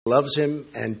loves him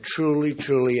and truly,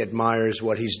 truly admires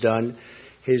what he's done.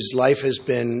 His life has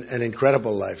been an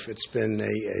incredible life. It's been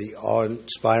a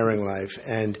awe-inspiring life.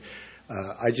 And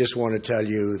I just want to tell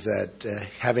you that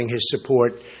having his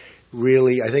support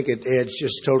really, I think it adds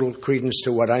just total credence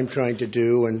to what I'm trying to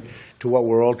do and to what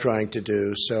we're all trying to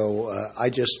do. So I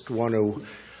just want to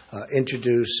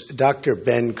introduce Dr.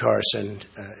 Ben Carson,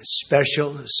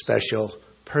 special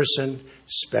person,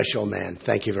 special man.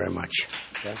 Thank you very much.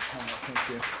 Okay. Thank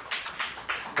you.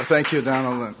 Well, thank you,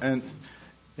 Donald. And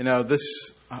you know, this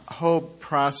whole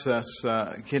process,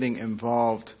 getting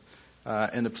involved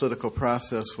in the political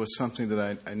process, was something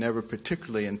that I never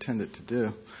particularly intended to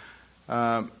do.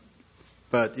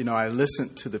 But, you know, I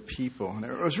listened to the people, and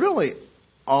it was really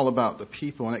all about the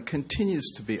people, and it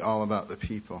continues to be all about the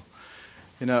people.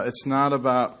 You know, it's not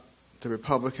about the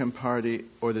Republican Party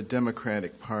or the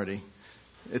Democratic Party.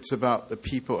 It's about the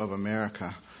people of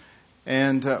America.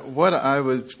 And what I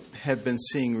have been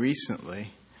seeing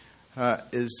recently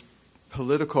is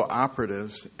political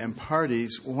operatives and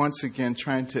parties once again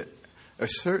trying to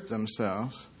assert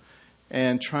themselves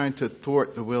and trying to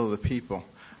thwart the will of the people.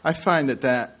 I find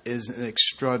that is an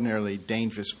extraordinarily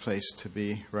dangerous place to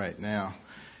be right now.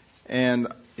 And,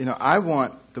 you know, I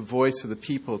want the voice of the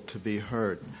people to be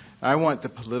heard. I want the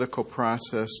political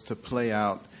process to play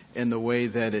out in the way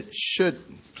that it should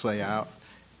play out.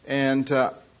 And,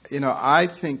 you know, I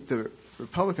think the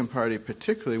Republican Party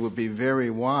particularly would be very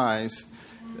wise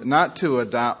not to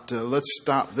adopt let's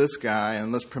stop this guy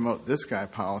and let's promote this guy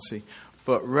policy,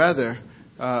 but rather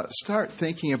start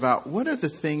thinking about what are the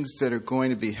things that are going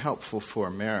to be helpful for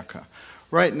America.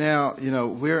 Right now, you know,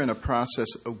 we're in a process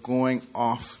of going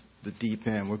off the deep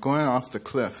end. We're going off the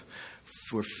cliff.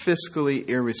 We're fiscally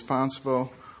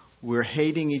irresponsible. We're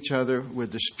hating each other. We're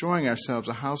destroying ourselves.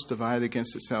 A house divided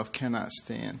against itself cannot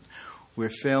stand. We're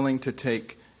failing to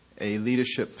take a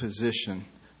leadership position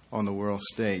on the world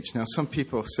stage. Now, some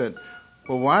people have said,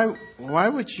 well, why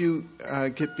would you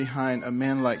get behind a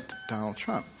man like Donald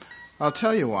Trump? I'll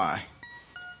tell you why.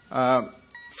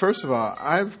 First of all,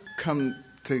 I've come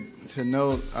to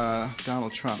know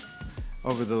Donald Trump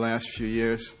over the last few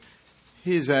years.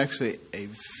 He is actually a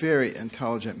very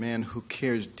intelligent man who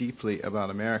cares deeply about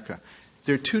America.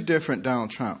 There are two different Donald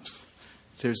Trumps.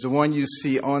 There's the one you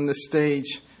see on the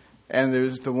stage, and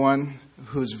there's the one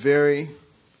who's very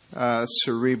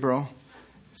cerebral,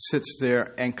 sits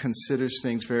there and considers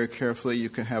things very carefully. You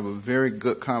can have a very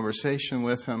good conversation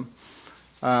with him.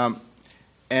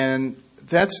 And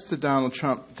that's the Donald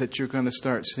Trump that you're going to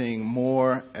start seeing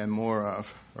more and more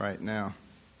of right now.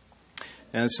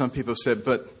 And some people said,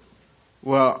 but,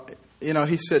 well, you know,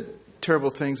 he said terrible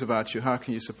things about you. How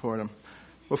can you support him?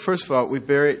 Well, first of all, we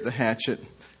buried the hatchet.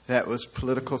 That was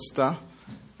political stuff.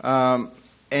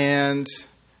 And,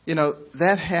 you know,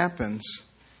 that happens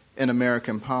in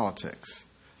American politics.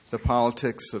 The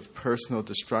politics of personal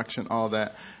destruction, all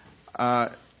that,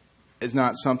 is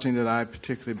not something that I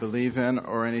particularly believe in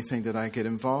or anything that I get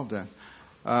involved in.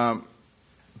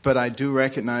 But I do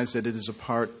recognize that it is a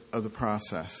part of the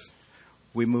process.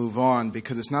 We move on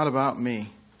because it's not about me.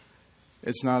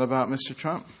 It's not about Mr.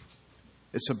 Trump.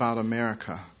 It's about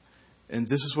America. And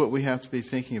this is what we have to be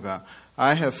thinking about.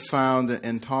 I have found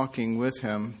in talking with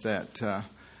him that,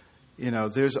 you know,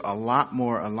 there's a lot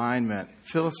more alignment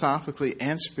philosophically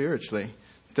and spiritually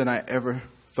than I ever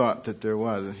thought that there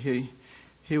was. And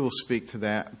he will speak to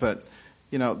that. But,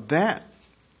 you know, that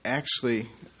actually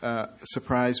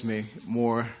surprised me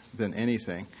more than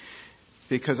anything,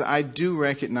 because I do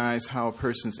recognize how a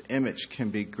person's image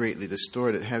can be greatly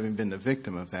distorted, having been the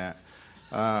victim of that.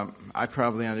 I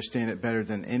probably understand it better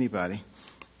than anybody.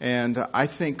 And I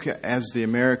think as the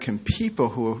American people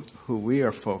who we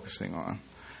are focusing on,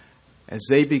 as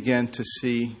they begin to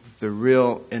see the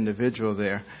real individual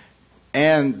there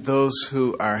and those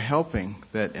who are helping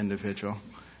that individual,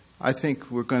 I think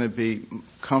we're going to be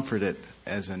comforted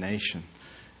as a nation.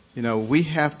 You know, we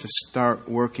have to start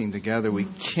working together. We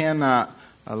cannot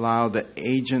allow the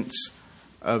agents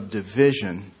of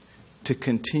division to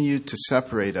continue to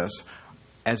separate us.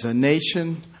 As a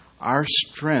nation, our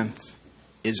strength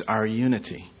is our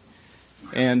unity.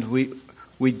 And we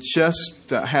just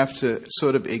have to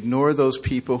sort of ignore those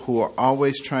people who are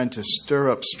always trying to stir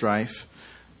up strife.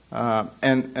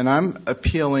 And I'm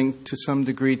appealing to some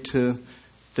degree to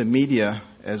the media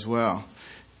as well.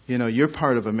 You know, you're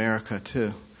part of America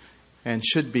too, and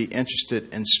should be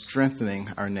interested in strengthening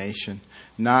our nation,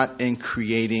 not in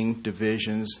creating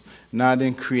divisions, not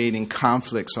in creating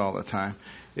conflicts all the time.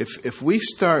 If we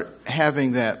start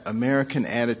having that American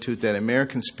attitude, that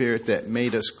American spirit that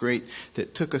made us great,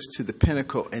 that took us to the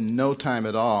pinnacle in no time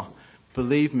at all,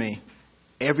 believe me,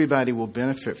 everybody will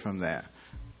benefit from that.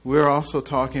 We're also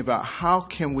talking about how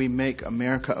can we make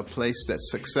America a place that's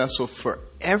successful for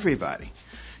everybody.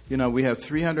 You know, we have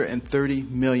 330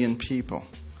 million people.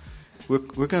 We're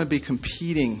going to be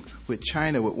competing with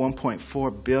China with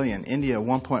 1.4 billion, India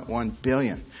 1.1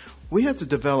 billion. We have to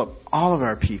develop all of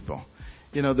our people.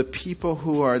 You know, the people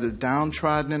who are the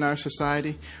downtrodden in our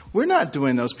society, we're not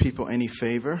doing those people any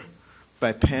favor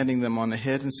by patting them on the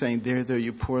head and saying, there,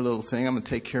 you poor little thing, I'm going to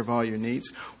take care of all your needs.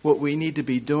 What we need to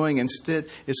be doing instead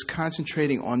is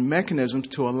concentrating on mechanisms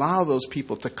to allow those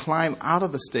people to climb out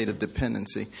of a state of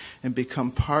dependency and become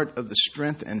part of the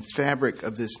strength and fabric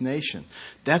of this nation.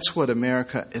 That's what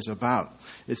America is about.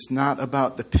 It's not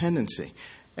about dependency.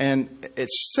 And it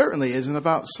certainly isn't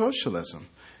about socialism.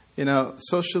 You know,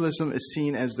 socialism is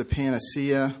seen as the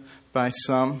panacea by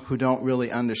some who don't really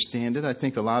understand it. I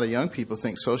think a lot of young people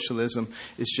think socialism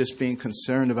is just being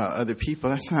concerned about other people.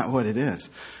 That's not what it is.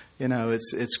 You know,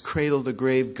 it's cradle to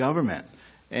grave government,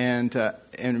 and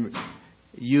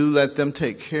you let them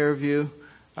take care of you,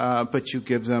 but you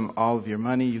give them all of your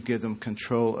money. You give them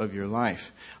control of your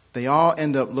life. They all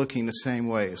end up looking the same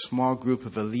way: a small group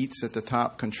of elites at the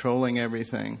top controlling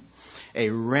everything, a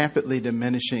rapidly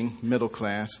diminishing middle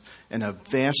class, and a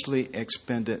vastly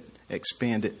expanded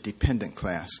dependent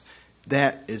class.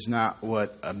 That is not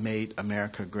what made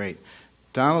America great.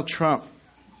 Donald Trump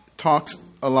talks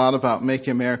a lot about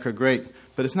making America great,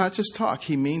 but it's not just talk.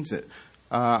 He means it.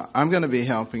 I'm going to be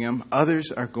helping him.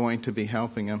 Others are going to be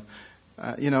helping him.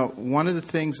 You know, one of the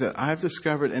things that I've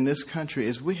discovered in this country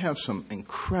is we have some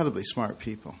incredibly smart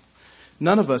people.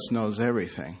 None of us knows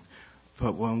everything.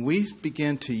 But when we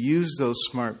begin to use those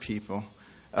smart people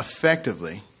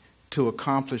effectively to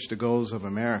accomplish the goals of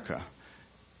America,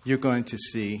 you're going to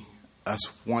see us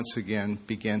once again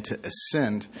begin to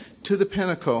ascend to the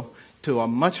pinnacle, to a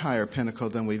much higher pinnacle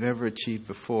than we've ever achieved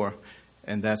before,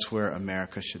 and that's where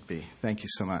America should be. Thank you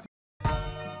so much.